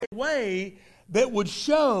way that would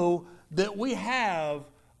show that we have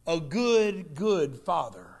a good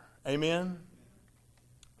Father. Amen?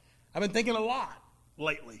 I've been thinking a lot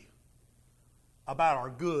lately about our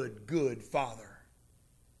good Father.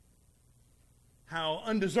 How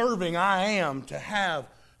undeserving I am to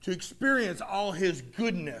experience all His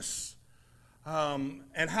goodness,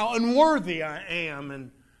 and how unworthy I am,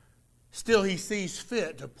 and still He sees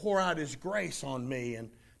fit to pour out His grace on me and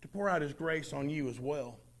to pour out His grace on you as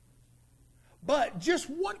well. But just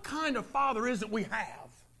what kind of Father is it we have?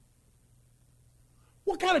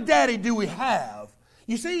 What kind of daddy do we have?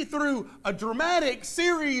 You see, through a dramatic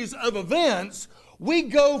series of events, we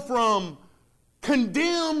go from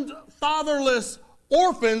condemned, fatherless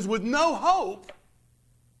orphans with no hope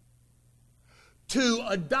to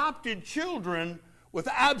adopted children with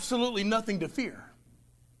absolutely nothing to fear.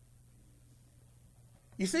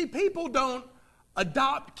 You see, people don't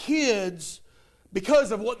adopt kids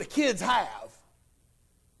because of what the kids have.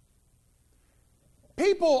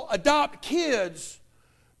 People adopt kids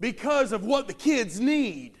because of what the kids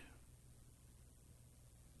need.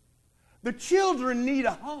 The children need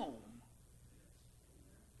a home.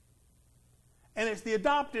 And it's the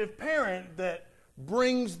adoptive parent that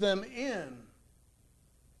brings them in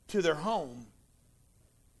to their home.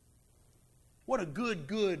 What a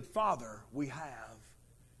good Father we have.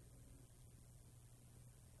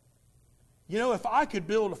 You know, if I could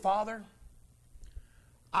build a father,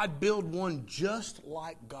 I'd build one just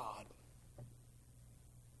like God.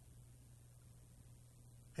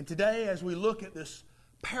 And today, as we look at this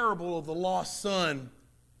parable of the lost son,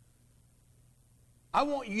 I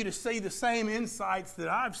want you to see the same insights that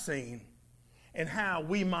I've seen in how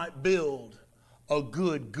we might build a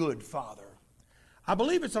good Father. I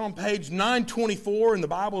believe it's on page 924 in the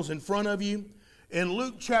Bibles in front of you, in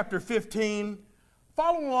Luke chapter 15.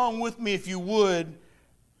 Follow along with me if you would,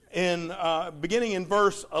 beginning in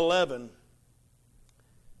verse 11.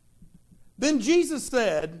 Then Jesus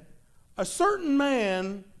said, "A certain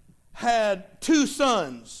man had 2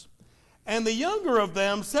 sons, and the younger of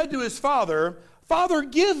them said to his father, 'Father,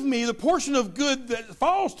 give me the portion of good that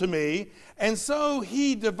falls to me.' And so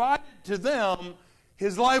he divided to them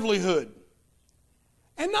his livelihood.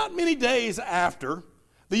 And not many days after,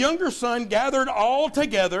 the younger son gathered all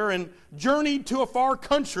together and journeyed to a far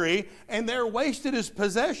country, and there wasted his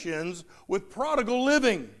possessions with prodigal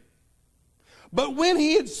living. But when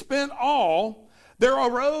he had spent all, there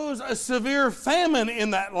arose a severe famine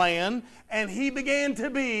in that land, and he began to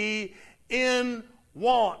be in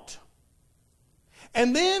want.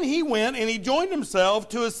 And then he went and he joined himself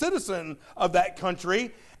to a citizen of that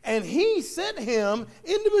country, and he sent him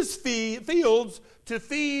into his fields to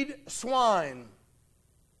feed swine.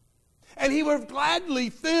 And he would have gladly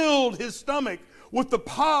filled his stomach with the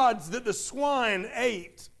pods that the swine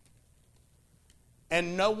ate.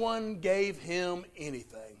 And no one gave him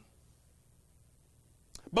anything.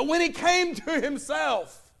 But when he came to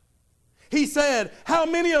himself, he said, 'How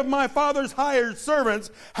many of my father's hired servants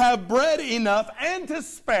have bread enough and to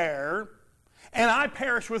spare, and I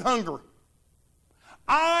perish with hunger?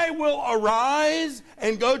 I will arise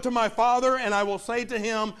and go to my father, and I will say to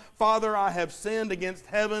him, Father, I have sinned against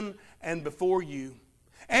heaven and before you,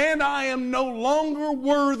 and I am no longer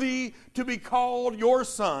worthy to be called your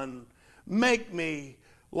son. Make me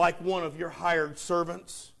like one of your hired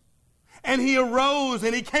servants.' And he arose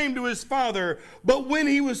and he came to his father. But when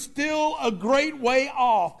he was still a great way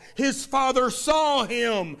off, his father saw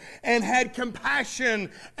him and had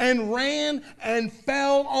compassion and ran and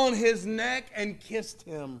fell on his neck and kissed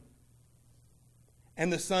him.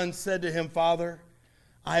 And the son said to him, Father,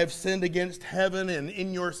 I have sinned against heaven and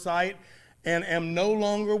in your sight, and am no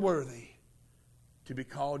longer worthy to be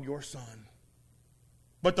called your son.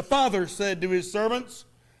 But the father said to his servants,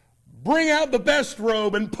 Bring out the best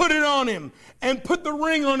robe and put it on him, and put the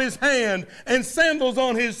ring on his hand and sandals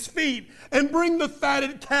on his feet, and bring the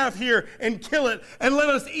fatted calf here and kill it, and let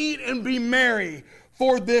us eat and be merry.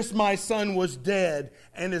 For this my son was dead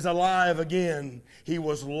and is alive again. He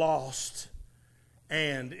was lost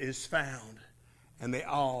and is found. And they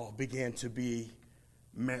all began to be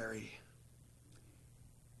merry.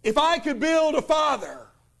 If I could build a father,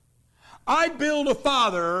 I'd build a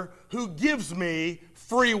father who gives me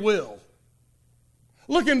free will.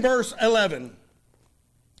 Look in verse 11.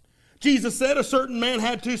 Jesus said, a certain man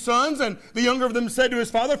had 2 sons, and the younger of them said to his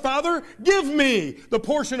father, Father, give me the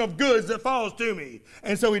portion of goods that falls to me.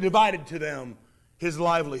 And so he divided to them his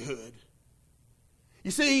livelihood.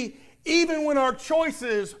 You see, even when our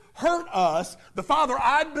choices hurt us, the father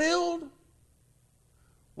I'd build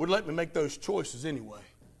would let me make those choices anyway.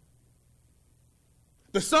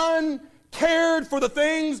 The son cared for the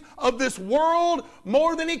things of this world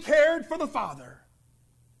more than he cared for the Father.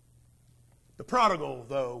 The prodigal,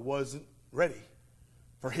 though, wasn't ready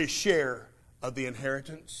for his share of the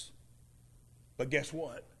inheritance. But guess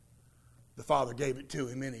what? The Father gave it to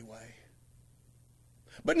him anyway.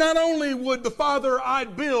 But not only would the Father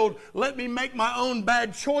I'd build let me make my own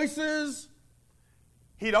bad choices,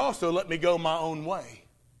 he'd also let me go my own way.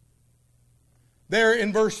 There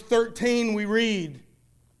in verse 13 we read,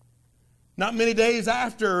 "Not many days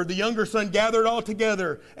after, the younger son gathered all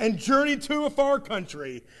together and journeyed to a far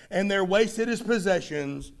country, and there wasted his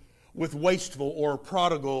possessions with wasteful or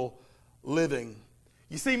prodigal living."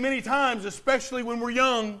 You see, many times, especially when we're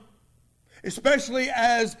young, especially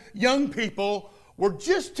as young people, we're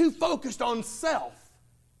just too focused on self.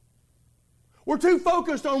 We're too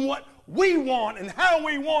focused on what we want and how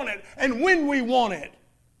we want it and when we want it.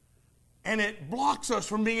 And it blocks us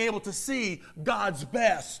from being able to see God's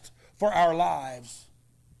best for our lives.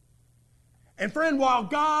 And friend, while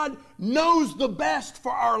God knows the best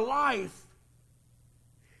for our life,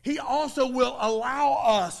 He also will allow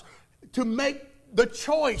us to make the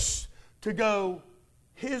choice to go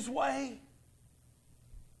His way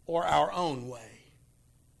or our own way.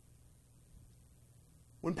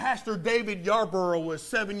 When Pastor David Yarborough was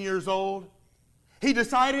 7 years old, he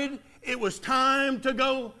decided it was time to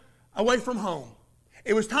go away from home.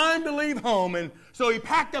 It was time to leave home, and so he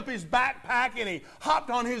packed up his backpack and he hopped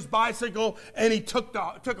on his bicycle and he took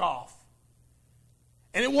off.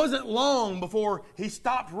 And it wasn't long before he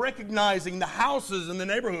stopped recognizing the houses in the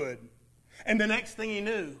neighborhood. And the next thing he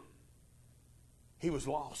knew, he was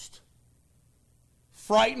lost.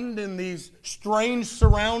 Frightened in these strange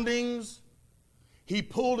surroundings, he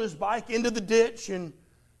pulled his bike into the ditch and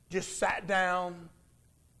just sat down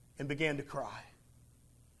and began to cry.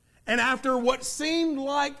 And after what seemed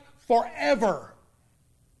like forever,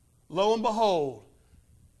 lo and behold,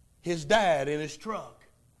 his dad in his truck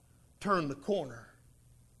turned the corner.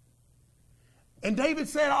 And David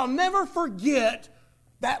said, "I'll never forget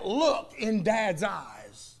that look in Dad's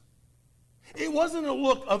eyes." It wasn't a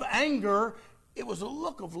look of anger, it was a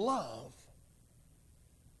look of love.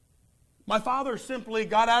 My father simply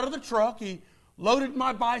got out of the truck, he loaded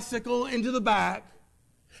my bicycle into the back.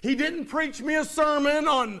 He didn't preach me a sermon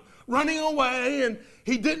on running away, and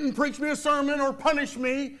he didn't preach me a sermon or punish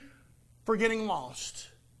me for getting lost.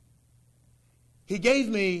 He gave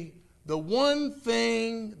me the one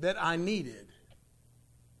thing that I needed.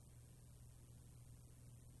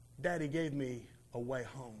 Daddy gave me a way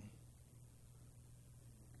home.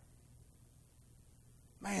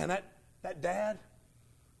 Man, that dad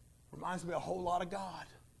reminds me a whole lot of God.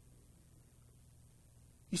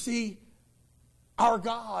 You see, our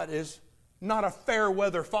God is not a fair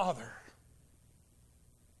weather father.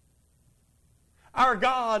 Our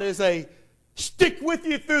God is a stick with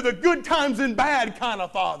you through the good times and bad kind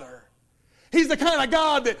of father. He's the kind of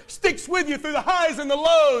God that sticks with you through the highs and the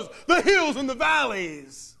lows, the hills and the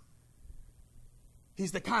valleys.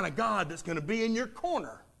 He's the kind of God that's going to be in your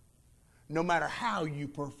corner no matter how you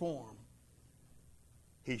perform.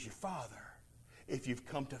 He's your Father if you've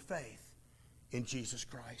come to faith in Jesus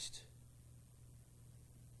Christ.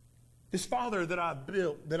 This Father that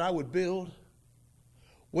I would build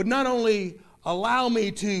would not only allow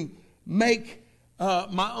me to make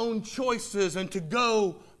my own choices and to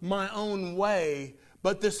go my own way,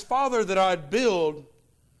 but this Father that I'd build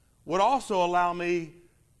would also allow me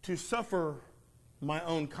to suffer my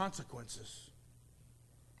own consequences.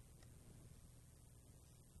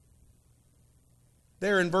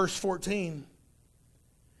 There in verse 14,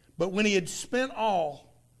 "But when he had spent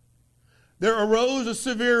all, there arose a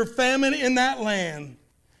severe famine in that land,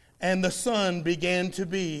 and the son began to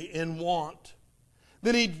be in want.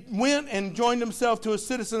 Then he went and joined himself to a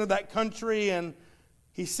citizen of that country, and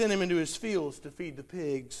he sent him into his fields to feed the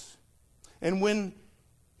pigs. And when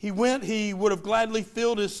he went, he would have gladly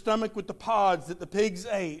filled his stomach with the pods that the pigs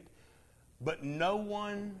ate, but no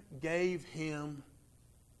one gave him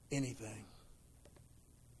anything."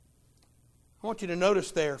 I want you to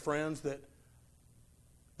notice there, friends, that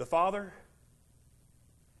the Father,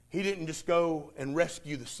 He didn't just go and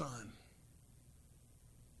rescue the Son.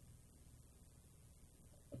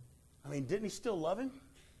 I mean, didn't He still love him?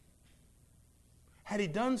 Had He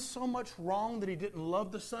done so much wrong that He didn't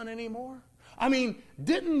love the Son anymore? I mean,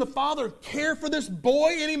 didn't the Father care for this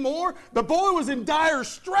boy anymore? The boy was in dire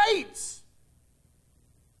straits,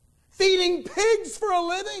 feeding pigs for a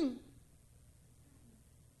living.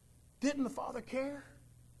 Didn't the Father care?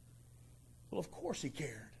 Well, of course He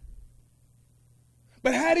cared.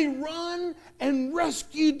 But had He run and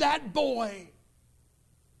rescued that boy,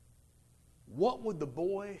 what would the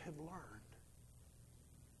boy have learned?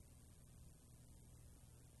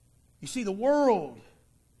 You see, the world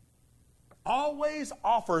always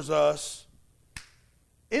offers us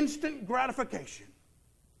instant gratification.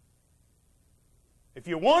 If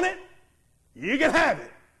you want it, you can have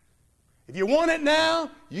it. If you want it now,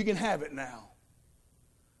 you can have it now.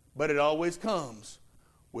 But it always comes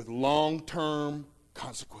with long-term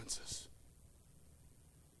consequences.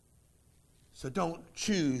 So don't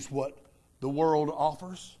choose what the world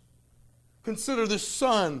offers. Consider the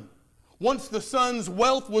son. Once the son's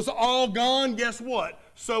wealth was all gone, guess what?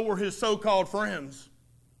 So were his so-called friends.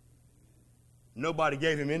 Nobody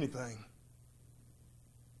gave him anything.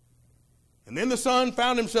 And then the son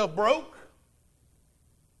found himself broke,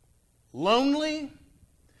 lonely,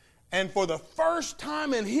 and for the first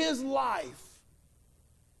time in his life,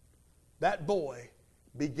 that boy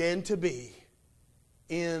began to be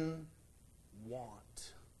in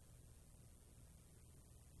want.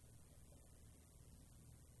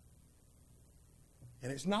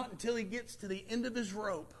 And it's not until he gets to the end of his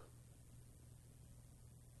rope,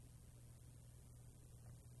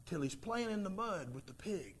 till he's playing in the mud with the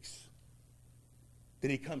pigs, that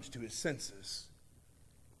he comes to his senses.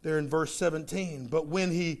 There in verse 17, but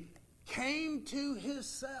when he came to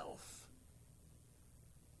himself,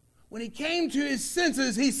 when he came to his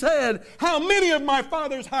senses, he said, how many of my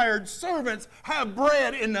father's hired servants have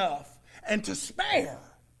bread enough and to spare,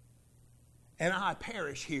 and I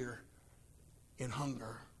perish here in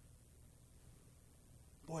hunger?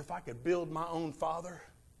 Boy, if I could build my own father,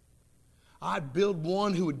 I'd build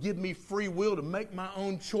one who would give me free will to make my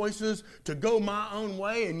own choices, to go my own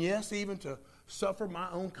way, and yes, even to suffer my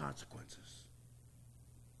own consequences.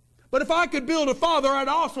 But if I could build a father, I'd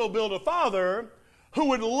also build a father who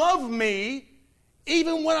would love me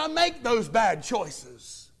even when I make those bad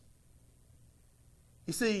choices.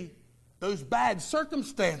 You see, those bad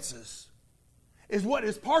circumstances is what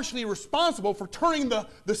is partially responsible for turning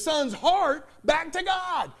the son's heart back to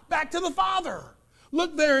God, back to the Father.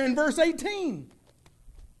 Look there in verse 18.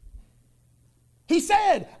 He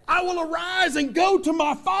said, I will arise and go to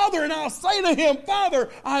my father, and I'll say to him, Father,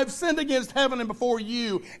 I have sinned against heaven and before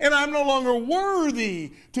you, and I'm no longer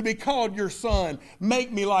worthy to be called your son.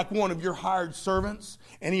 Make me like one of your hired servants.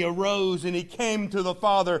 And he arose and he came to the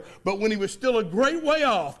father, but when he was still a great way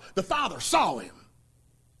off, the father saw him.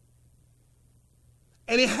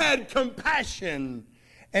 And he had compassion,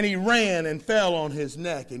 and he ran and fell on his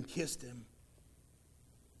neck and kissed him.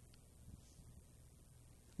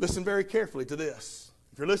 Listen very carefully to this.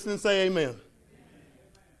 If you're listening, say amen. Amen.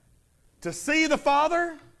 To see the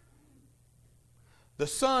father, the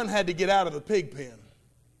son had to get out of the pig pen.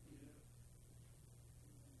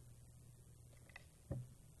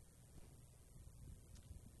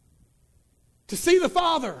 To see the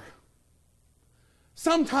father,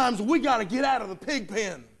 sometimes we got to get out of the pig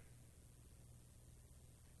pen.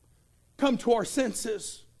 Come to our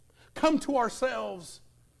senses, come to ourselves,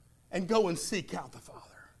 and go and seek out the Father.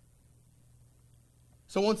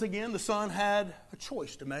 So once again, the son had a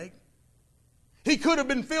choice to make. He could have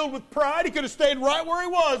been filled with pride. He could have stayed right where he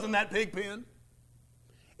was in that pig pen.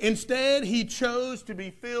 Instead, he chose to be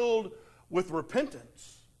filled with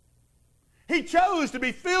repentance. He chose to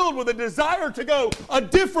be filled with a desire to go a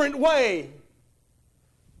different way.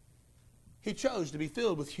 He chose to be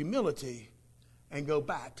filled with humility and go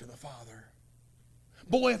back to the Father.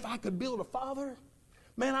 Boy, if I could build a father,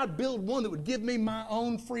 man, I'd build one that would give me my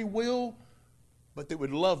own free will, but that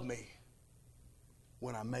would love me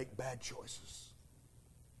when I make bad choices.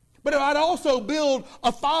 But I'd also build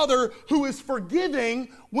a father who is forgiving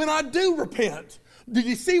when I do repent. Did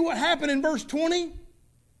you see what happened in verse 20?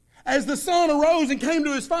 As the son arose and came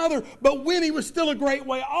to his father, but when he was still a great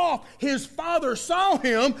way off, his father saw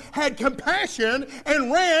him, had compassion,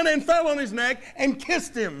 and ran and fell on his neck and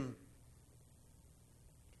kissed him.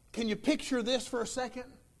 Can you picture this for a second?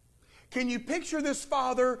 Can you picture this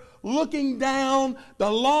father looking down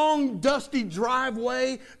the long, dusty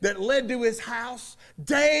driveway that led to his house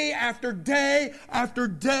day after day after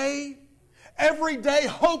day? Every day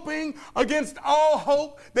hoping against all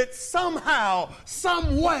hope that somehow,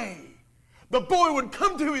 some way, the boy would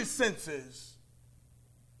come to his senses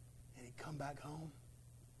and he'd come back home.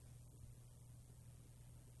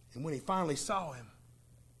 And when he finally saw him,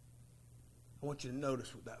 I want you to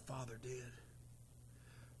notice what that father did.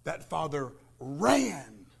 That father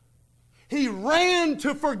ran. He ran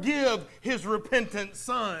to forgive his repentant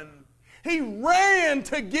son. He ran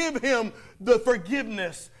to give him the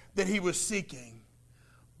forgiveness that he was seeking.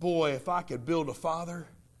 Boy, if I could build a father,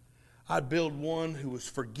 I'd build one who was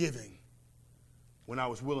forgiving when I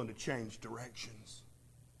was willing to change directions.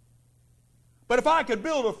 But if I could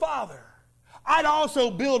build a father, I'd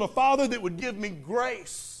also build a father that would give me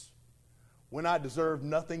grace when I deserved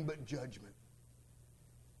nothing but judgment.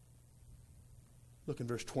 Look in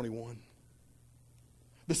verse 21.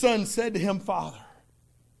 The son said to him, Father,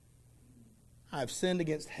 I have sinned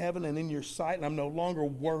against heaven and in your sight, and I'm no longer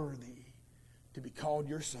worthy to be called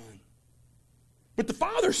your son. But the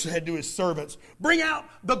father said to his servants, bring out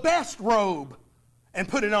the best robe and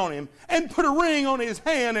put it on him, and put a ring on his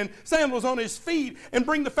hand and sandals on his feet, and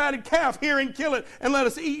bring the fatted calf here and kill it, and let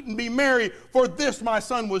us eat and be merry. For this my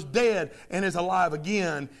son was dead and is alive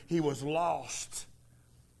again. He was lost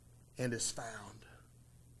and is found.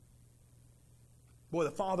 Boy,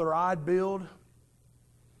 the father I'd build,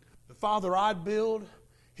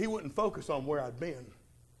 he wouldn't focus on where I'd been.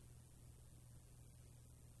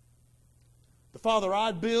 The father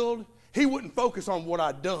I'd build, he wouldn't focus on what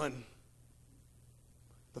I'd done.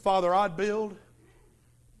 The father I'd build,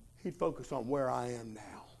 he'd focus on where I am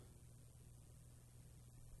now.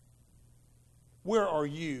 Where are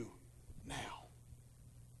you now?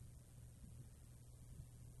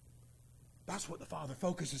 That's what the father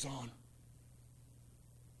focuses on.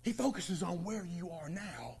 He focuses on where you are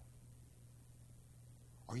now.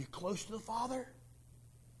 Are you close to the Father?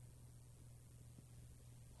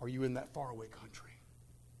 Are you in that faraway country?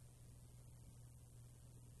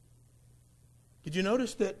 Did you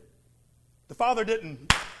notice that the father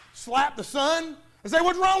didn't slap the son and say,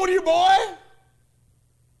 what's wrong with you, boy?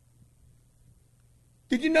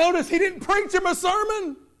 Did you notice he didn't preach him a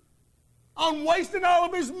sermon on wasting all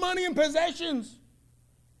of his money and possessions?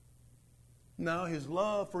 No, his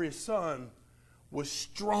love for his son was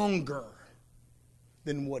stronger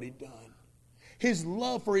than what he'd done. His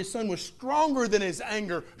love for his son was stronger than his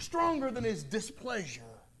anger, stronger than his displeasure.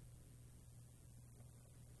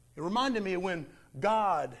 It reminded me of when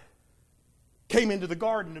God came into the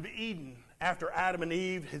Garden of Eden after Adam and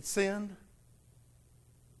Eve had sinned.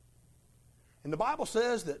 And the Bible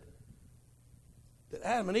says that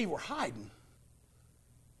Adam and Eve were hiding.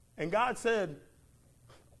 And God said,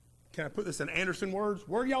 can I put this in Anderson words?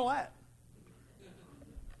 Where are y'all at?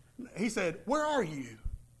 He said, where are you?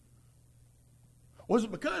 Was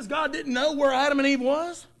it because God didn't know where Adam and Eve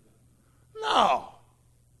was? No.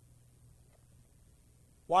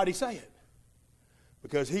 Why did he say it?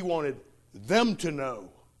 Because he wanted them to know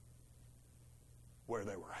where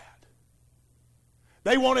they were at.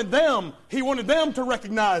 He wanted them to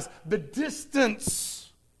recognize the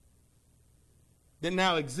distance that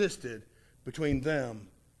now existed between them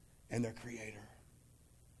and their Creator.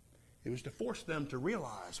 It was to force them to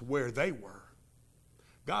realize where they were.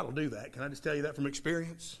 God will do that. Can I just tell you that from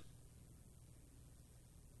experience?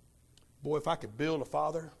 Boy, if I could build a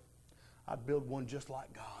father, I'd build one just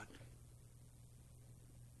like God.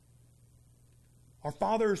 Our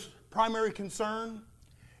Father's primary concern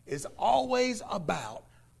is always about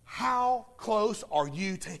how close are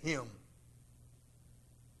you to Him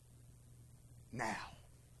now.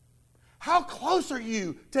 How close are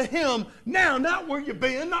you to Him now? Not where you've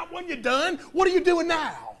been, not what you've done. What are you doing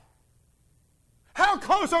now? How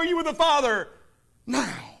close are you with the Father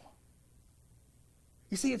now?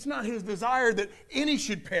 You see, it's not His desire that any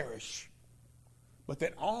should perish, but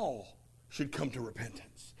that all should come to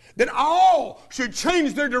repentance. That all should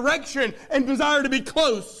change their direction and desire to be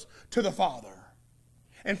close to the Father.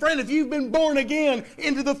 And friend, if you've been born again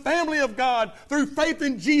into the family of God through faith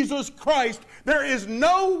in Jesus Christ, there is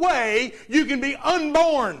no way you can be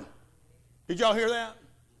unborn. Did y'all hear that?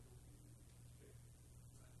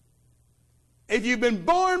 If you've been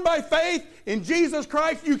born by faith in Jesus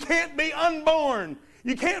Christ, you can't be unborn.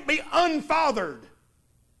 You can't be unfathered.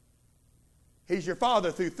 He's your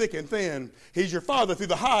father through thick and thin. He's your father through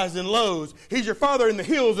the highs and lows. He's your father in the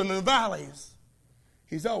hills and in the valleys.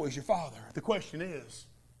 He's always your father. The question is,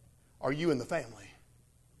 are you in the family?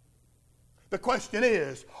 The question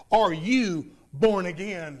is, are you born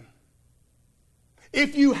again?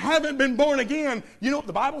 If you haven't been born again, you know what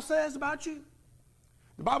the Bible says about you?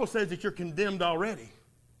 The Bible says that you're condemned already.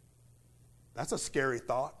 That's a scary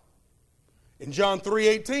thought. In John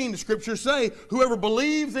 3:18, the scriptures say, whoever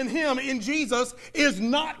believes in Him, in Jesus, is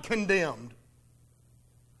not condemned.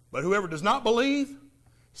 But whoever does not believe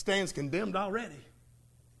stands condemned already.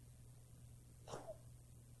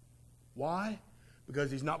 Why?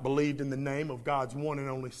 Because he's not believed in the name of God's one and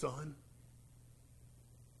only Son.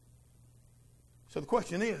 So the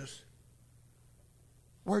question is,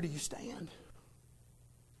 where do you stand?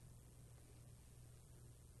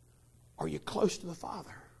 Are you close to the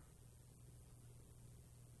Father?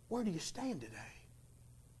 Where do you stand today?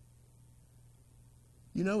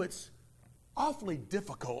 You know, it's awfully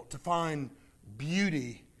difficult to find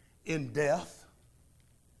beauty in death.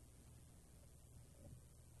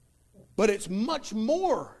 But it's much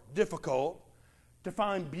more difficult to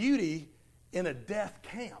find beauty in a death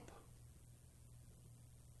camp,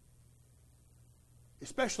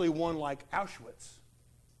 especially one like Auschwitz.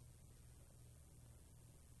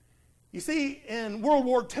 You see, in World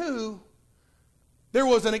War II, there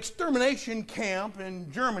was an extermination camp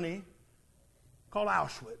in Germany called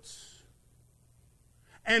Auschwitz.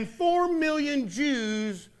 And 4 million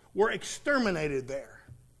Jews were exterminated there.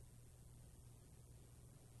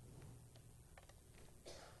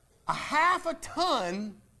 A half a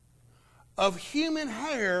ton of human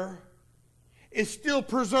hair is still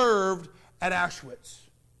preserved at Auschwitz.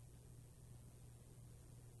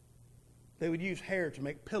 They would use hair to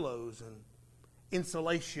make pillows and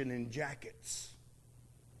insulation in jackets.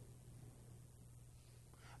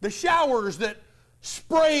 The showers that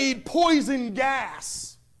sprayed poison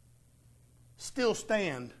gas still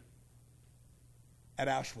stand at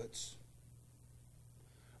Auschwitz.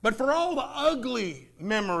 But for all the ugly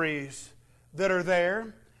memories that are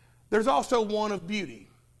there, there's also one of beauty.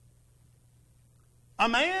 A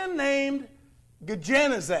man named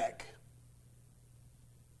Gajanezek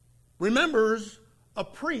remembers a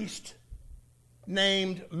priest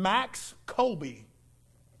named Max Kolbe.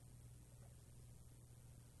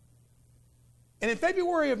 And in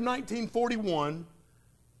February of 1941,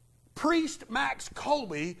 priest Max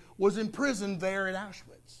Kolbe was imprisoned there at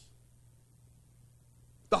Auschwitz.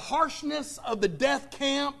 The harshness of the death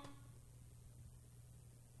camp,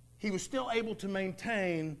 he was still able to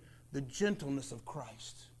maintain the gentleness of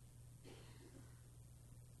Christ.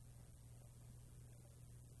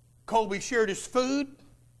 Kolbe shared his food.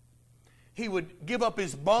 He would give up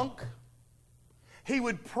his bunk. He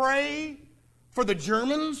would pray for the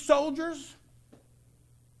German soldiers.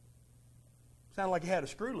 Sounded like he had a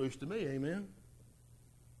screw loose to me, amen?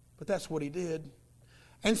 But that's what he did.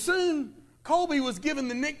 And soon, Kolbe was given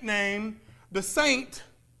the nickname the Saint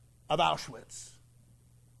of Auschwitz.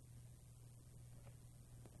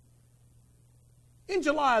 In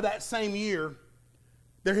July of that same year,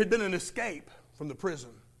 there had been an escape from the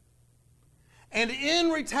prison. And in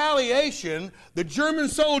retaliation, the German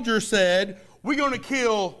soldiers said, we're going to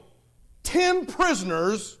kill 10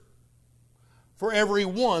 prisoners for every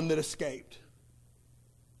one that escaped.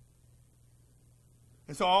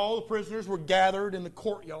 And so all the prisoners were gathered in the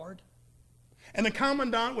courtyard. And the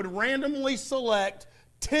commandant would randomly select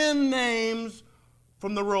 10 names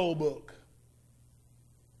from the roll book.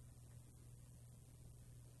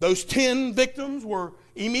 Those 10 victims were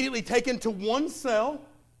immediately taken to one cell,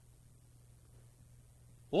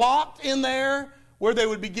 locked in there, where they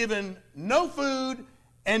would be given no food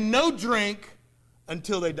and no drink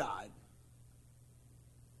until they died.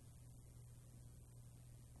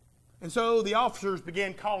 And so the officers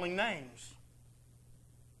began calling names.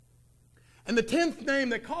 And the 10th name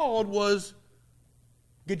they called was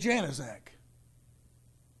Gajanezek.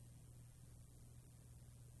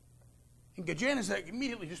 And Gajanezek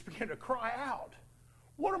immediately just began to cry out,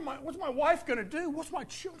 what's my wife going to do? What's my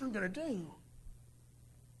children going to do?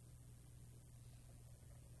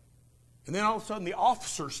 And then all of a sudden the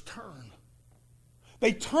officers turn.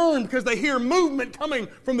 They turn because they hear movement coming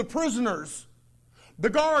from the prisoners. The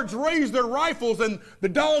guards raise their rifles and the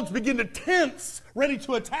dogs begin to tense, ready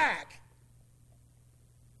to attack.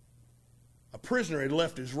 A prisoner had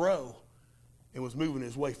left his row and was moving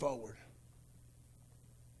his way forward.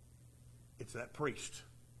 It's that priest,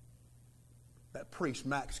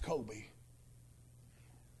 Max Kolbe.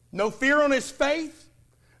 No fear on his face,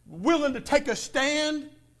 willing to take a stand,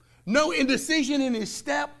 no indecision in his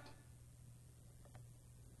step.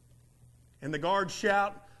 And the guards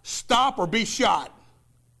shout, "Stop or be shot."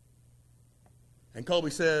 And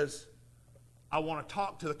Kolbe says, "I want to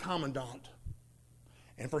talk to the commandant."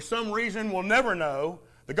 And for some reason we'll never know,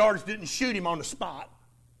 the guards didn't shoot him on the spot.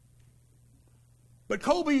 But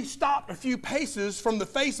Kolbe stopped a few paces from the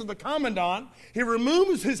face of the commandant. He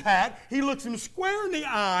removes his hat. He looks him square in the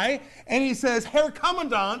eye, and he says, "Herr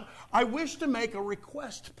Commandant, I wish to make a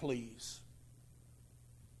request, please.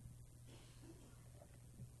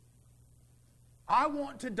 I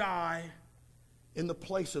want to die in the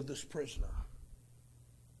place of this prisoner."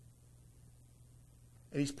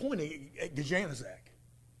 And he's pointing at Gajanezek.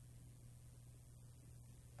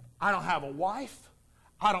 "I don't have a wife.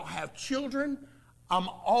 I don't have children. I'm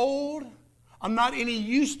old. I'm not any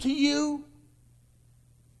use to you."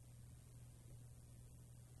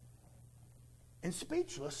 And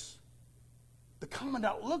speechless, the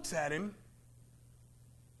commandant looks at him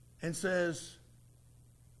and says,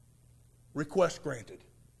 "Request granted."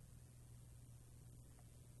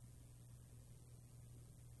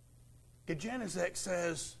 Gajanezek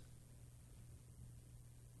says,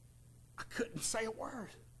 "I couldn't say a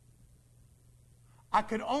word. I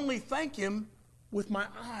could only thank him with my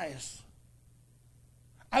eyes.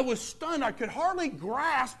 I was stunned. I could hardly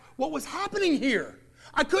grasp what was happening here.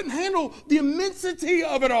 I couldn't handle the immensity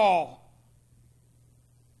of it all.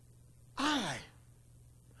 I,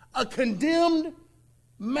 a condemned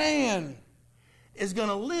man, is going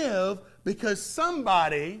to live because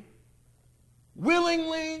somebody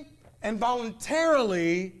willingly and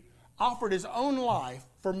voluntarily offered his own life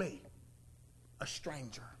for me, a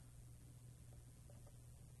stranger.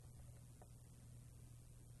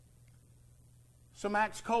 So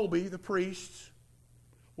Max Colby, the priest,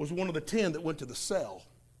 was one of the 10 that went to the cell.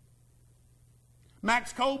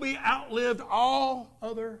 Max Colby outlived all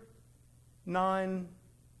other 9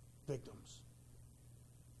 victims.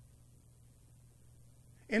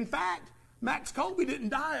 In fact, Max Colby didn't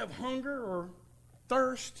die of hunger or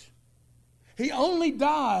thirst. He only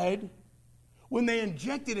died when they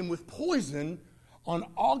injected him with poison on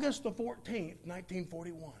August the 14th,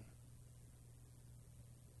 1941.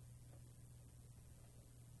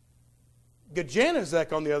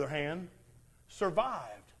 Gajanezek, on the other hand,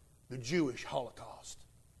 survived the Jewish Holocaust.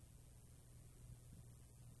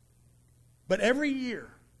 But every year,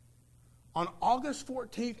 on August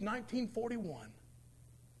 14th, 1941,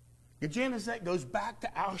 Gajanezek goes back to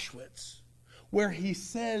Auschwitz, where he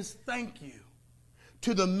says thank you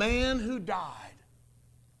to the man who died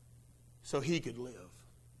so he could live.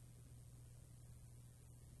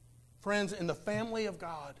 Friends, in the family of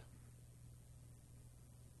God,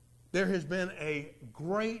 there has been a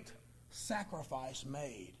great sacrifice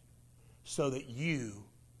made so that you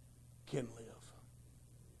can live.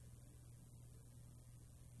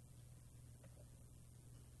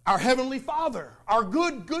 Our Heavenly Father, our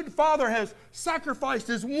good Father, has sacrificed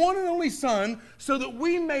His one and only Son so that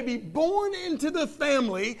we may be born into the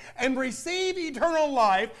family and receive eternal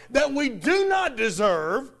life that we do not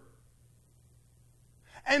deserve,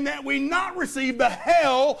 and that we not receive the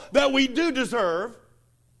hell that we do deserve.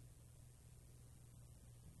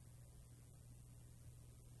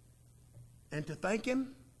 And to thank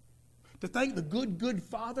Him, to thank the good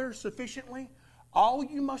Father sufficiently, all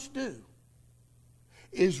you must do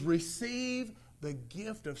is receive the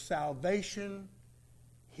gift of salvation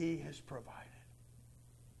He has provided.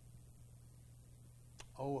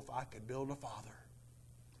 Oh, if I could build a father,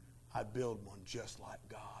 I'd build one just like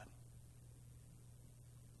God.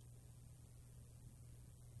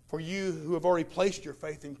 For you who have already placed your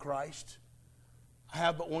faith in Christ, I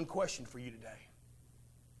have but one question for you today.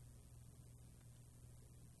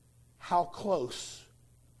 How close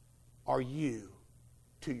are you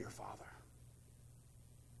to your Father?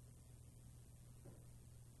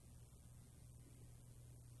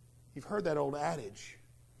 You've heard that old adage.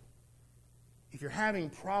 If you're having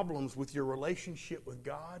problems with your relationship with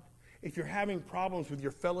God, if you're having problems with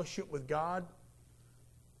your fellowship with God,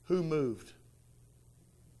 who moved?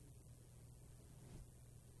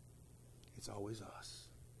 It's always us.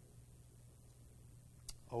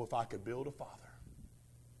 Oh, if I could build a father,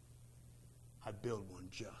 I'd build one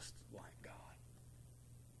just like God.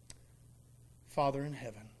 Father in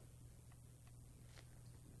heaven,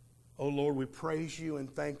 oh Lord, we praise you and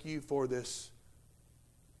thank you for this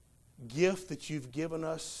gift that you've given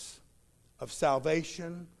us of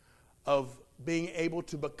salvation, of being able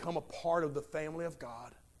to become a part of the family of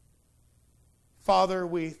God. Father,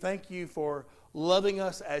 we thank you for loving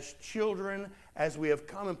us as children as we have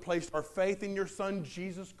come and placed our faith in your Son,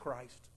 Jesus Christ.